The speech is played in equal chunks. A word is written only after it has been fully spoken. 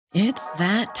It's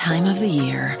that time of the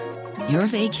year. Your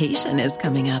vacation is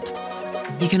coming up.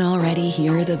 You can already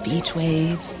hear the beach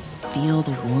waves, feel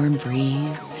the warm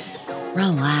breeze,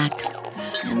 relax,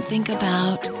 and think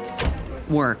about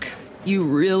work. You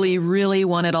really, really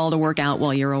want it all to work out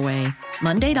while you're away.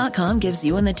 Monday.com gives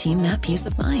you and the team that peace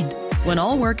of mind. When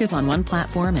all work is on one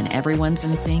platform and everyone's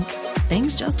in sync,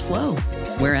 things just flow.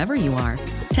 Wherever you are,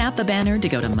 tap the banner to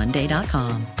go to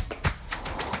Monday.com.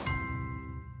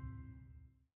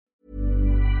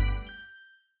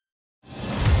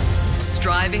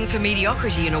 Striving for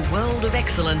mediocrity in a world of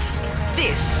excellence.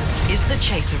 This is the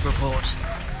Chaser Report.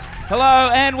 Hello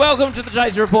and welcome to the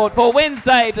Chaser Report for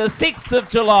Wednesday, the 6th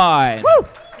of July. Woo!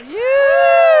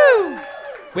 You!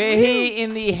 We're here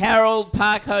in the Harold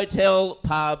Park Hotel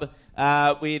pub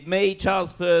with me,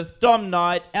 Charles Firth, Dom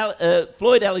Knight,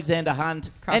 Floyd Alexander Hunt,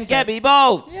 and Gabby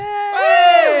Bolt.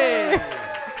 Yay!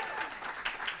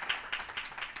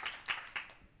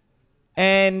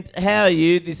 And how are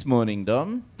you this morning,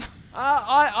 Dom?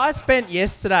 I spent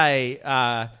yesterday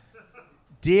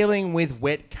dealing with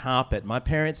wet carpet. My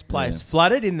parents' place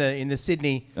flooded in the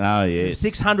Sydney. Oh yes,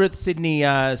 600th Sydney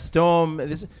storm.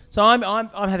 So I'm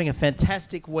having a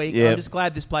fantastic week. Yep. I'm just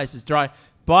glad this place is dry.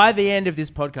 By the end of this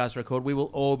podcast record, we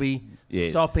will all be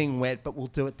sopping wet, but we'll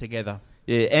do it together.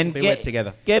 Yeah, and we'll be wet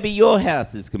together. Gabby, your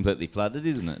house is completely flooded,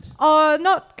 isn't it? Oh,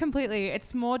 not completely.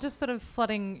 It's more just sort of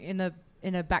flooding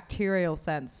in a bacterial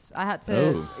sense. I had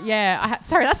to,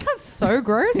 sorry, that sounds so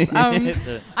gross.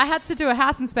 I had to do a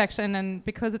house inspection, and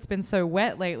because it's been so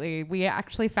wet lately, we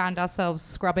actually found ourselves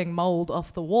scrubbing mold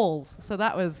off the walls. So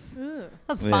that was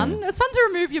fun. It was fun to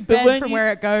remove your bed from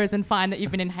where it goes and find that you've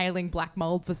been inhaling black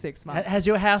mold for 6 months. Has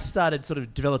your house started sort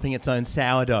of developing its own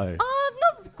sourdough?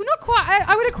 Not quite.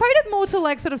 I would equate it more to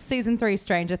like sort of season 3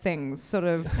 Stranger Things, sort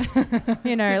of,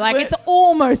 it's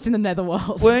almost in the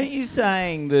netherworld. Weren't you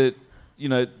saying that,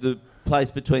 the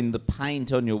place between the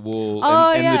paint on your wall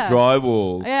and the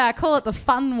drywall? Yeah, I call it the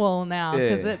fun wall now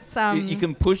because it's... you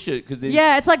can push it because there's...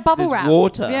 Yeah, it's like bubble wrap.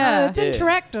 Water. Yeah. It's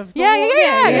interactive.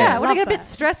 Yeah. When I get a bit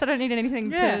stressed, I don't need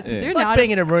anything to do It's now. like being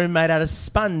in a room made out of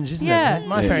sponge, isn't it?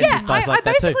 My parents' place like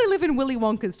that too. I basically live in Willy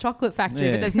Wonka's chocolate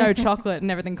factory, but there's no chocolate and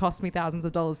everything costs me thousands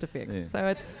of dollars to fix. Yeah. So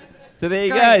it's... So there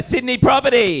you go, Sydney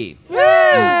property.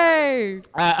 Yay!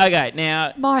 Okay,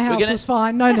 now... My house is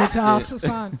fine. No need to ask. It's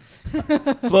fine.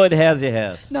 Floyd, how's your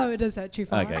house? No, it is actually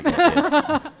fine. Okay, good.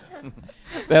 Yeah.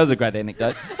 That was a great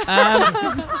anecdote.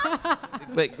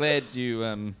 Glad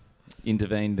you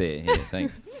intervened there. Yeah,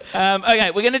 thanks.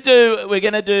 Okay, we're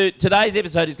gonna do today's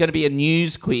episode is going to be a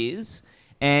news quiz,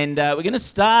 and we're going to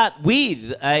start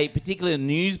with a particular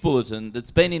news bulletin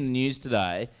that's been in the news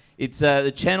today. It's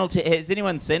the Channel 10. Has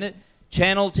anyone seen it?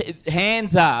 Channel 10.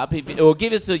 Hands up, or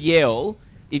give us a yell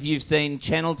if you've seen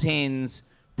Channel 10's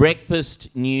breakfast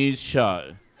news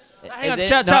show. Hang on,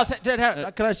 Charles, can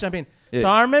I just jump in? Yeah. So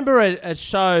I remember a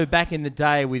show back in the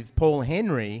day with Paul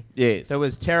Henry that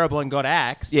was terrible and got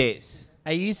axed. Yes.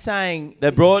 Are you saying... They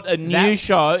brought a new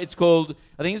show. I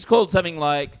think it's called something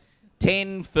like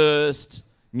 10 First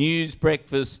News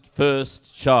Breakfast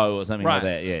First Show or something like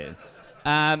that, yeah.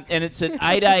 And it's at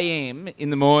 8 a.m. in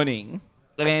the morning.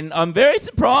 And I'm very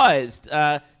surprised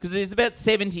because there's about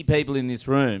 70 people in this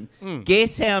room.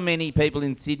 Guess how many people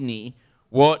in Sydney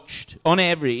on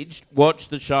average, watched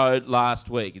the show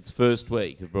last week, its first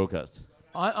week of broadcast?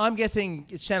 I'm guessing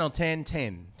it's Channel 10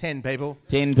 people.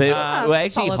 10 people? Well,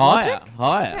 actually higher.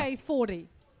 Okay, 40.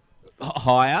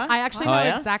 Higher? I actually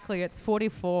know exactly. It's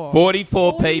 44.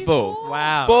 44 people.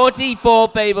 Wow. 44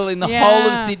 people in the whole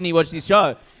of Sydney watched this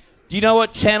show. Do you know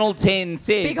what Channel 10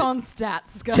 said? Big on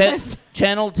stats, guys.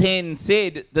 Channel 10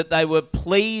 said that they were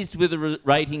pleased with the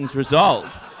ratings result.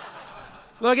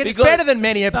 Look, it's better than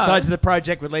many episodes of The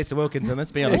Project with Lisa Wilkinson,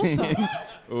 let's be honest.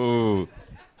 Ooh.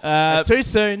 Too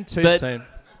soon.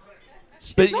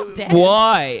 But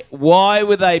why? Why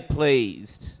were they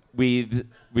pleased with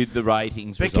the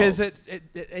ratings because result?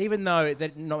 even though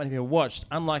not many people watched,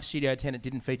 unlike Studio 10, it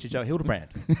didn't feature Joe Hildebrand.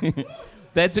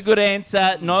 That's a good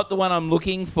answer, not the one I'm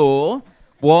looking for.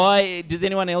 Why? Does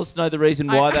anyone else know the reason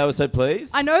why they were so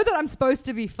pleased? I know that I'm supposed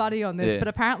to be funny on this, but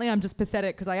apparently I'm just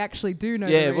pathetic because I actually do know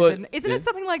the reason. Isn't it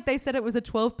something like they said it was a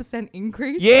 12%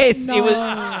 increase? Yes, no.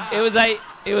 it was a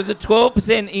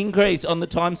 12% increase on the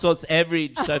time slots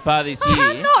average so far this year.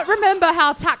 I cannot remember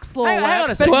how tax law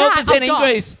works. Hang on, 12%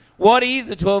 increase. What is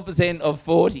a 12% of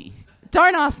 40?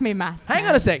 Don't ask me maths. Hang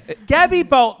on a sec. Gabby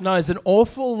Bolt knows an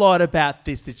awful lot about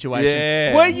this situation.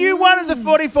 Yeah. Were you one of the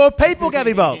 44 people,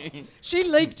 Gabby Bolt? She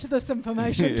leaked this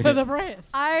information to the press.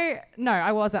 No,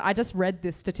 I wasn't. I just read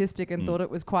this statistic and thought it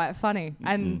was quite funny.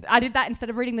 And I did that instead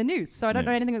of reading the news. So I don't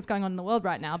know anything that's going on in the world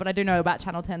right now, but I do know about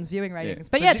Channel 10's viewing ratings.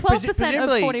 But yeah, 12%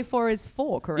 of 44 is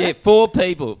 4, correct? Yeah, 4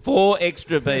 people. 4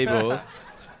 extra people.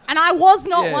 And I was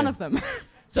not one of them.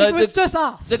 So it was just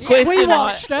us. We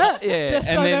watched it. Just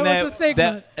so there was a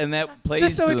segment. That pleased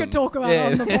just so we them. could talk about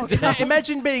it on the podcast.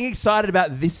 Imagine being excited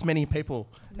about this many people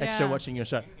extra watching your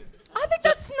show. I think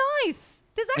that's nice.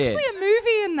 There's actually a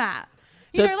movie in that.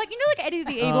 You know, like Eddie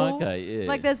the Eagle. Oh, okay, yeah.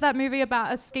 Like there's that movie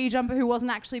about a ski jumper who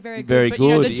wasn't actually very Very good, but you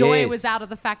know, the good, joy yes. was out of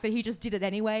the fact that he just did it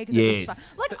anyway because Yes. it was fun.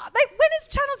 Like when is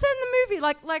Channel 10 the movie?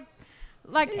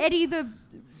 Like Eddie the Is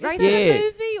racer? it a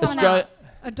movie or Austra-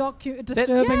 a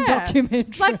disturbing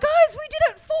documentary? Like guys, we did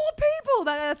it 4 people.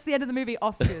 That's the end of the movie.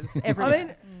 Oscars every I day.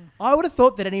 mean, I would have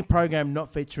thought that any program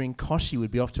not featuring Koshy would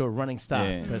be off to a running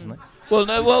start, personally.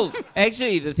 Well,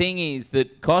 actually, the thing is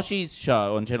that Koshy's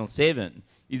show on Channel 7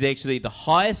 is actually the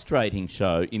highest rating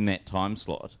show in that time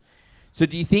slot. So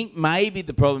do you think maybe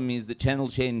the problem is that Channel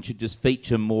 10 should just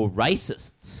feature more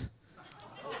racists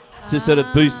to sort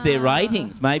of boost their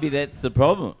ratings? Maybe that's the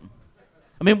problem.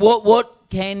 I mean, what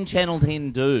can Channel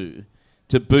 10 do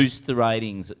to boost the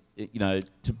ratings,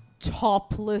 to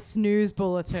Topless news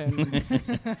bulletin.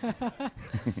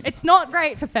 It's not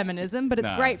great for feminism, but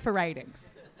it's great for ratings.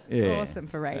 Yeah. It's awesome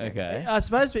for ratings. Okay. I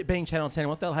suppose being Channel 10,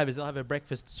 what they'll have is they'll have a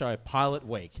breakfast show pilot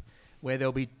week where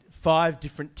there'll be 5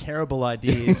 different terrible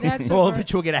ideas, all of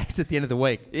which will get axed at the end of the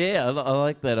week. Yeah, I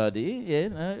like that idea.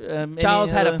 Yeah. No,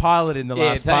 Charles had a pilot in the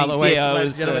last pilot week. Yeah,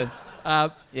 ladies and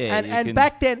gentlemen. And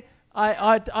back then,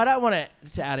 I don't want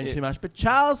to add in too much, but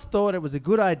Charles thought it was a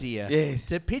good idea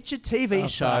to pitch a TV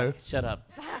show. Shut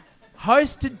up.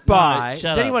 Hosted by, does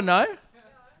shut up. anyone know?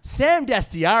 Sam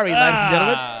Dastyari, ladies and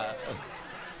gentlemen.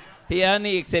 He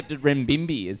only accepted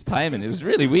renminbi as payment. It was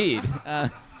really weird. Is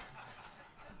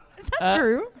that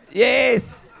true?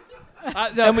 Yes.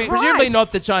 Presumably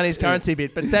not the Chinese currency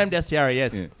bit, but Sam Dastyari,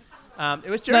 yes. Yeah. It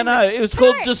was during it was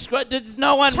called Does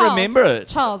no one remember it?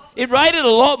 Charles. It rated a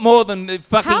lot more than the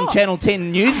fucking Channel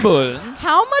 10 news bulletin.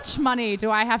 How much money do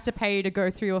I have to pay you to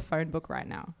go through your phone book right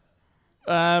now?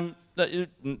 None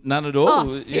at all.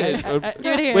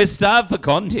 We're starved for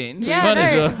content. Yeah, we might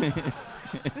as well.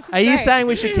 Are you saying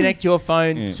we should connect your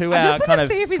phone to I our just kind want of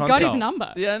to see if he's console? got his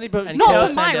number. The only problem. Not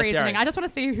for my reasoning. I just want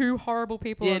to see who horrible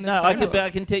people Yeah, in this no, phone book. I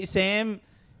can tell you, Sam.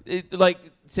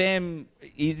 Sam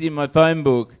is in my phone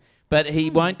book, but he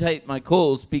won't take my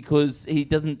calls because he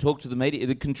doesn't talk to the media.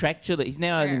 The contractually, he's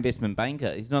now an investment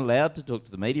banker. He's not allowed to talk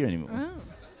to the media anymore. Oh.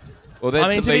 Well,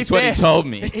 that's at least what he told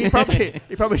me. He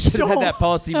probably should have had that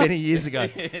policy many years ago.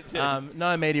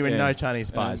 No media and no Chinese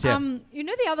spies. You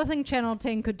know the other thing Channel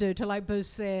 10 could do to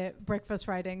boost their breakfast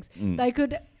ratings? They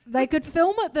could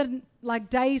film it the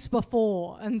days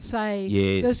before and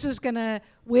say this is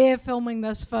we're filming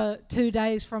this for 2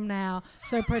 days from now,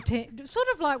 so pretend sort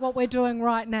of like what we're doing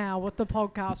right now with the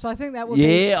podcast. So I think that would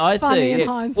be funny in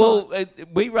hindsight. Well,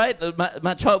 we rate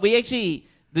much higher. We actually.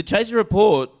 The Chaser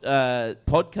Report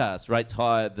podcast rates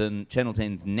higher than Channel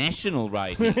 10's national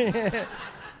ratings.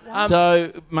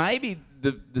 So maybe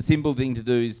the simple thing to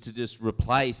do is to just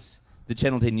replace the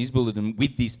Channel 10 News Bulletin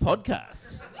with this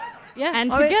podcast. Yeah. And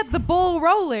to get the ball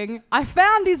rolling, I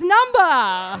found his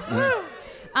number.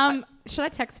 Should I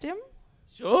text him?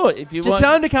 Sure, if you Just want.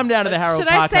 tell him to come down to the Harold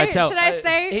Park Hotel. Should I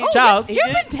say? Charles, you've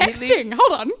been texting.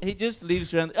 Hold on. He just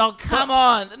lives around. Oh, come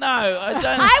on. No, I don't.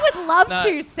 I would love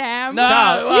to, Sam.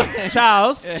 No.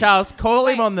 Charles, call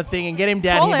him on the thing and get him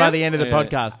down here by the end of the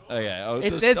podcast.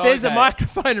 Okay. There's a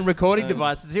microphone and recording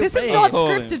devices. This is not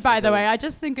scripted, by the way. I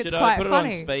just think it's Should quite I put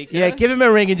funny. It on speaker? Yeah, give him a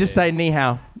ring and just say ni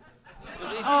hao.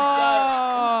 No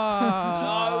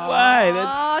way.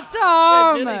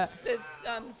 Tom. That's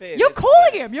unfair. You're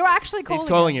calling him. You're actually calling him. He's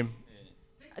calling him.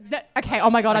 Okay, oh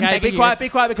my God, I'm begging be quiet. Can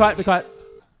you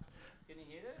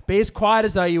hear that? Be as quiet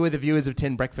as though you were the viewers of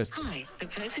 10 Breakfast. Hi, the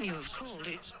person you have called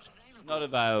is Not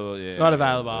available, yeah. Not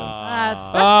available.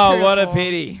 That's what a truthful.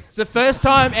 pity. It's the first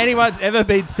time anyone's ever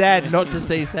been sad not to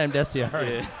see Sam Dastyari.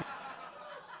 Yeah.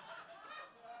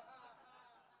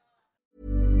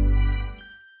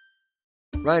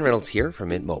 Ryan Reynolds here from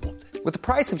Mint Mobile. With the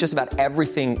price of just about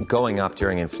everything going up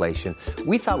during inflation,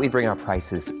 we thought we'd bring our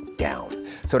prices down.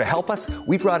 So to help us,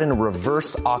 we brought in a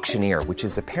reverse auctioneer, which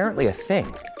is apparently a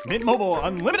thing. Mint Mobile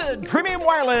Unlimited Premium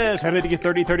Wireless. How to get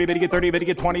 30, 30, bit to get 30, bit to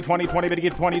get 20, 20, 20, bit to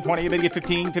get 20, 20, bit to get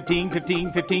 15, 15,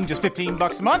 15, 15, just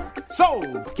 $15 a month?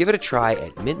 Sold! Give it a try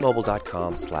at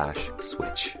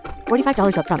mintmobile.com/switch.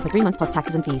 $45 up front for 3 months plus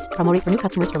taxes and fees. Promo rate for new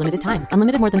customers for limited time.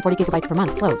 Unlimited more than 40 gigabytes per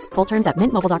month. Slows full terms at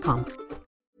mintmobile.com.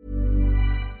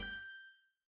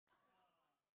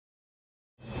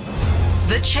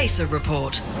 The Chaser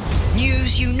Report.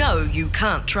 News you know you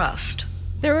can't trust.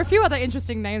 There were a few other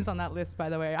interesting names on that list, by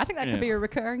the way. I think that could be a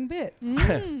recurring bit.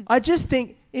 I just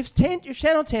think if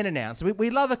Channel 10 announced, we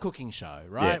love a cooking show,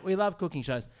 right? Yeah. We love cooking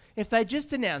shows. If they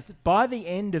just announced that by the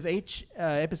end of each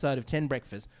episode of 10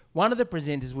 Breakfast, one of the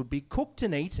presenters would be cooked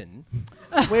and eaten,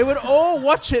 we would all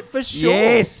watch it for sure.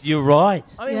 Yes, you're right.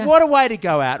 I mean, what a way to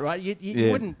go out, right?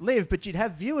 You wouldn't live, but you'd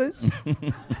have viewers.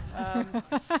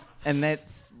 And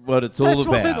that's what it's all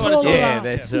about. That's what it's all about.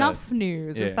 That's Snuff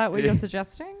news, is that what you're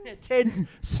suggesting? Ted's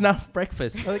Snuff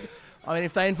Breakfast. I mean,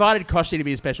 if they invited Koshi to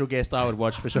be a special guest, I would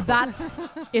watch for sure. That's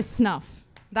is snuff.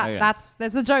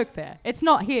 There's a joke there. It's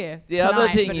not here. The tonight, other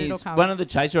thing but it'll is, come. one of the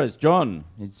Chaser hosts, John,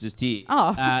 is just here.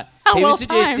 Oh. He well was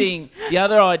suggesting the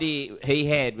other idea he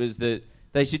had was that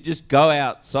they should just go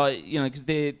outside, because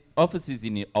their office is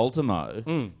in Ultimo.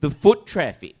 The foot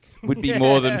traffic would be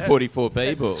more than 44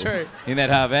 people in that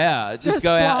half hour. Just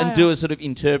go out and do a sort of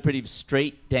interpretive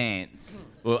street dance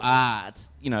or art,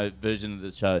 version of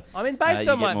the show. I mean, based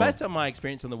on my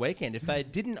experience on the weekend, if they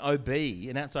didn't OB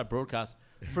an outside broadcast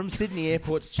from Sydney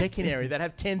Airport's check-in area, they'd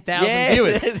have 10,000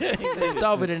 viewers. They'd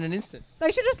solve it in an instant. They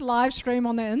should just live stream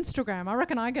on their Instagram. I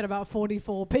reckon I get about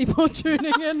 44 people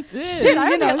tuning in. Shit,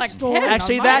 I only get like 10.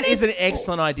 Actually, that is an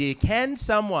excellent idea. Can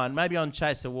someone, maybe on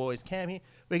Chaser War, is Cam here?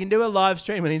 We can do a live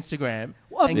stream on Instagram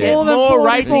and get more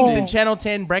ratings than Channel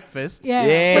 10 Breakfast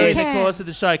during the course of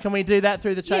the show. Can we do that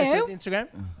through the Chaser Instagram?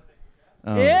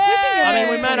 Yeah. I mean,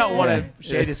 we may not want to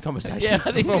share this conversation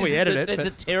before we edit it. That's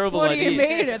a terrible idea. What do you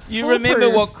mean? It's You remember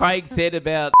what Craig said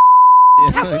about...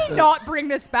 Can we not bring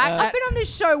this back? I've been on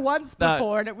this show once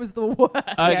before and it was the worst.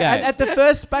 Okay. At the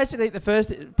first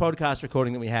podcast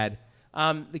recording that we had,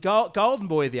 the golden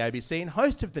boy of the ABC and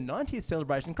host of the 90th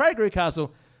celebration, Craig Rucastle,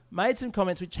 made some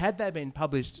comments which, had they been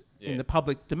published in the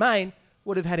public domain,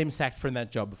 would have had him sacked from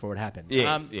that job before it happened.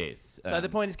 Yes. So the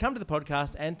point is, come to the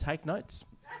podcast and take notes.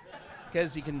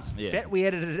 Because you can bet we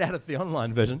edited it out of the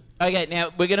online version. Okay,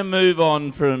 now we're going to move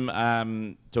on from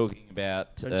talking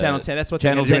about... Channel 10, that's what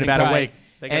Channel they're going to do in 10 about a week.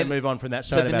 They're going to move on from that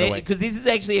show in about a week. Because this is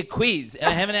actually a quiz.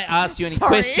 I haven't asked you any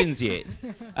questions yet.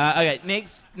 Okay,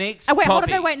 next Oh, wait, hold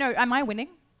topic. on, no. Am I winning?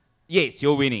 Yes,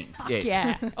 you're winning. Fuck yes.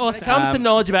 yeah. When Awesome. it comes to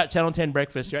knowledge about Channel 10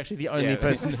 Breakfast, you're actually the only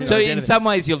person who So knows in anything. some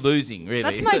ways you're losing, really.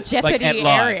 That's my Jeopardy at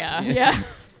life. area. Yeah.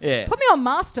 Yeah. Put me on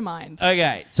Mastermind.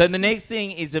 Okay, so the next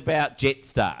thing is about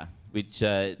Jetstar, which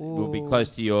will be close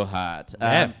to your heart.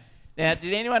 Yeah. Now,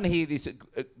 did anyone hear this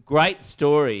great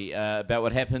story about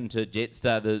what happened to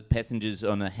Jetstar, the passengers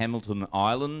on a Hamilton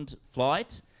Island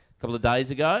flight a couple of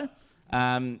days ago?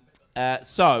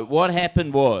 So what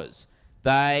happened was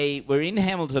they were in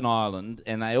Hamilton Island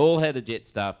and they all had a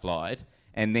Jetstar flight,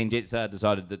 and then Jetstar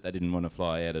decided that they didn't want to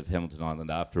fly out of Hamilton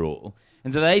Island after all.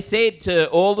 And so they said to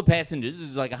all the passengers, this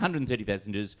is like 130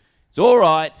 passengers, it's all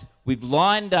right, we've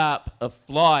lined up a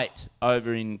flight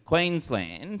over in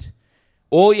Queensland.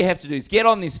 All you have to do is get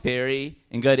on this ferry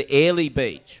and go to Airlie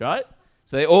Beach, right?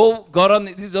 So they all got on,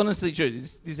 this is honestly true,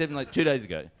 this happened like 2 days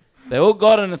ago. They all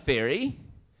got on a ferry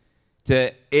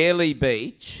to Airlie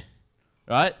Beach,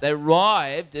 right? They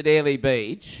arrived at Airlie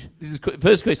Beach. This is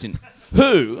first question.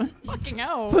 Who Fucking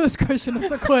hell. First question of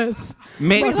the quiz.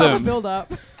 met We love a them? build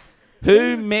up.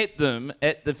 Who met them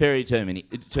at the ferry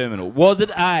terminal? Was it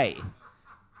A,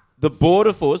 the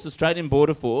Border Force, Australian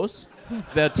Border Force?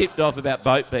 They were tipped off about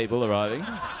boat people arriving.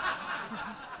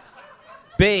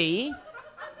 B,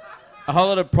 a whole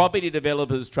lot of property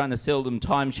developers trying to sell them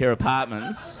timeshare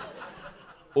apartments.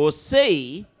 Or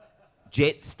C,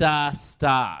 Jetstar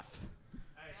staff.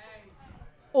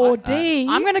 Or D.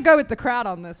 I'm going to go with the crowd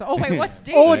on this. Oh, wait, what's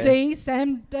D? Or D,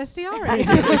 Sam Dastyari.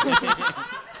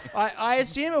 I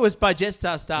assume it was by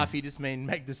Jetstar staff. You just mean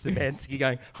Magda Sabansky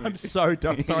going, I'm so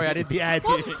sorry I did the ad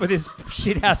for this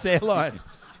shithouse airline.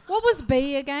 What was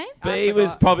B again? B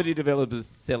was property developers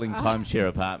selling timeshare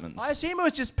apartments. I assume it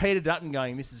was just Peter Dutton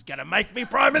going, this is going to make me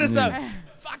Prime Minister.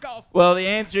 Fuck off. Well, the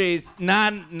answer is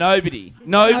nobody.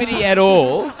 Nobody at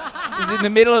all. It was in the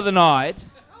middle of the night.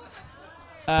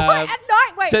 At night?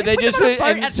 Wait, So they put just them on a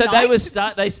boat and at so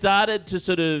night? they started to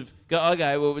sort of go,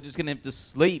 okay, well, we're just going to have to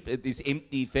sleep at this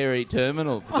empty ferry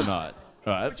terminal for the night.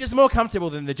 Right. Which is more comfortable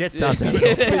than the Jetstar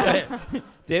terminal.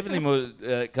 Definitely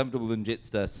more comfortable than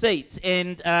Jetstar seats.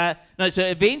 And so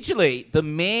eventually the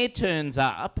mayor turns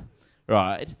up,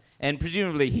 right? And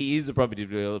presumably he is a property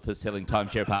developer selling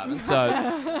timeshare apartments, so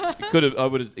I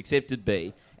would have accepted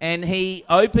B. And he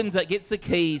gets the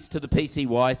keys to the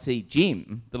PCYC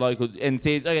gym, the local, and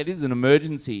says, "Okay, this is an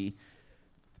emergency.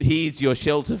 Here's your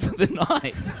shelter for the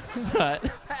night." Right?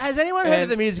 Has anyone heard of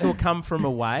the musical Come From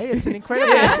Away? It's an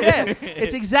incredible... yeah.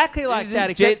 It's exactly like that.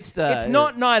 Jetstar. It's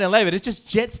not 9/11. It's just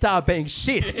Jetstar being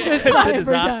shit. It's a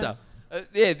disaster.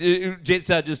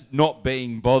 Jetstar just not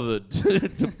being bothered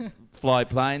to fly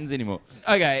planes anymore.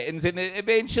 Okay, and so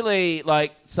eventually,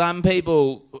 like, some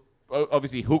people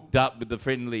obviously hooked up with the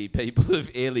friendly people of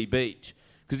Airlie Beach,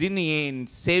 because in the end,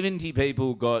 70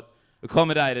 people got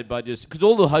accommodated by because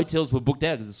all the hotels were booked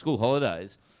out because of school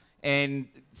holidays, and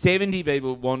 70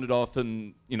 people wandered off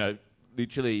and,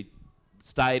 literally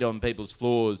stayed on people's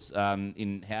floors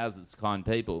in houses, kind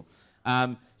people.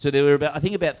 So there were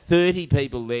about 30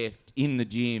 people left in the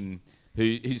gym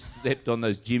who slept on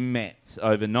those gym mats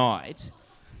overnight.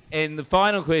 And the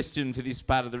final question for this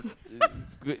part of the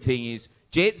thing is,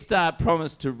 Jetstar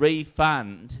promised to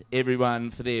refund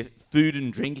everyone for their food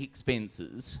and drink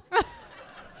expenses.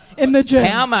 In the gym.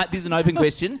 How much? This is an open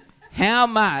question. How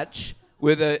much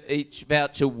were each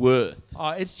voucher worth? Oh,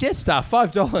 it's Jetstar,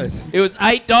 $5. It was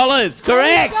 $8.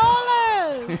 Correct.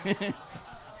 $8.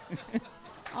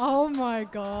 Oh my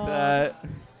god.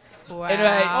 Wow.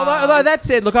 Anyway, although that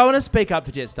said, look, I want to speak up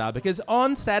for Jetstar, because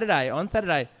on Saturday,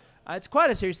 it's quite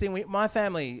a serious thing. My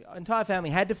entire family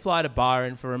had to fly to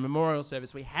Byron for a memorial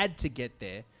service. We had to get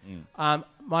there.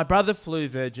 My brother flew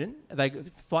Virgin.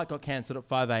 The flight got cancelled at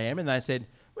 5 a.m. and they said,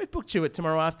 "We've booked you at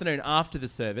tomorrow afternoon after the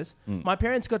service." My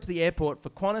parents got to the airport for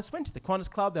Qantas, went to the Qantas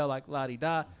club. They were like,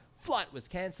 la-di-da. Flight was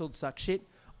cancelled, suck shit.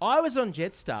 I was on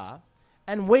Jetstar,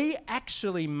 and we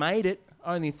actually made it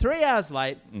only 3 hours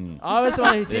late. I was the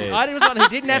one who didn't. I was the one who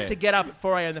didn't have to get up at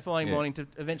 4 a.m. the following morning to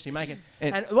eventually make it.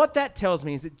 And what that tells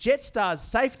me is that Jetstar's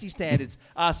safety standards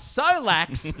are so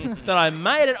lax that I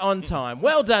made it on time.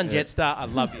 Well done, Jetstar. I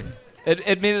love you.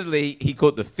 Admittedly, he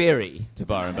caught the ferry to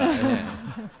Byron Bay.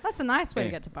 That's a nice way to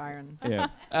get to Byron.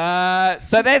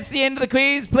 So that's the end of the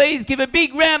quiz. Please give a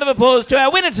big round of applause to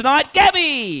our winner tonight,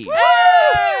 Gabby. Woo!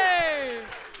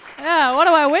 Yeah, what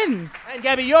do I win? And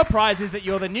Gabby, your prize is that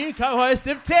you're the new co-host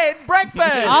of 10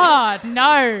 Breakfast. Oh,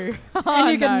 no. And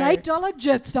you get an $8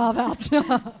 Jetstar voucher.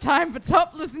 It's time for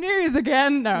topless news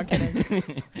again. No, I'm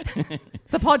kidding.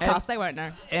 It's a podcast. They won't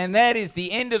know. And that is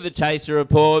the end of the Chaser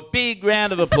Report. Big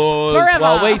round of applause. Forever.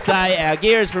 While we say our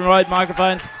gear is from Rode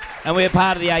Microphones and we're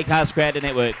part of the Acast Creator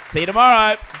Network. See you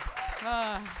tomorrow.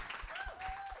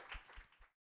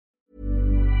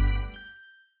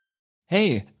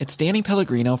 Hey, it's Danny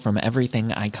Pellegrino from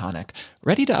Everything Iconic.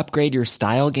 Ready to upgrade your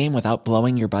style game without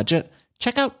blowing your budget?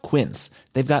 Check out Quince.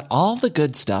 They've got all the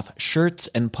good stuff, shirts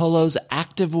and polos,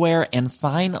 activewear, and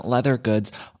fine leather goods,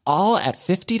 all at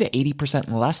 50 to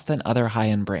 80% less than other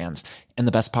high-end brands. And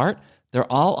the best part?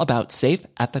 They're all about safe,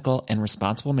 ethical, and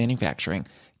responsible manufacturing.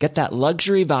 Get that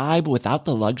luxury vibe without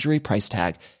the luxury price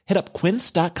tag. Hit up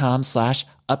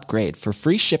quince.com/upgrade for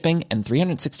free shipping and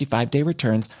 365-day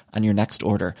returns on your next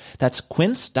order. That's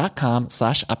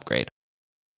quince.com/upgrade.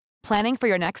 Planning for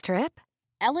your next trip?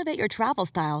 Elevate your travel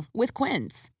style with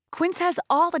Quince. Quince has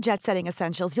all the jet-setting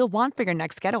essentials you'll want for your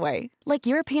next getaway, like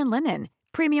European linen,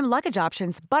 premium luggage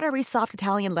options, buttery soft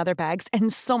Italian leather bags,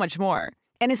 and so much more.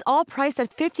 And is all priced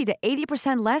at 50 to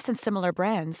 80% less than similar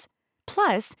brands.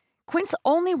 Plus, Quince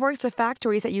only works with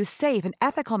factories that use safe and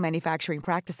ethical manufacturing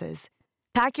practices.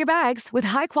 Pack your bags with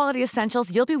high-quality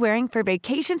essentials you'll be wearing for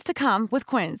vacations to come with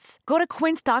Quince. Go to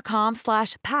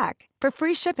quince.com/pack for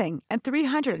free shipping and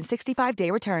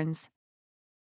 365-day returns.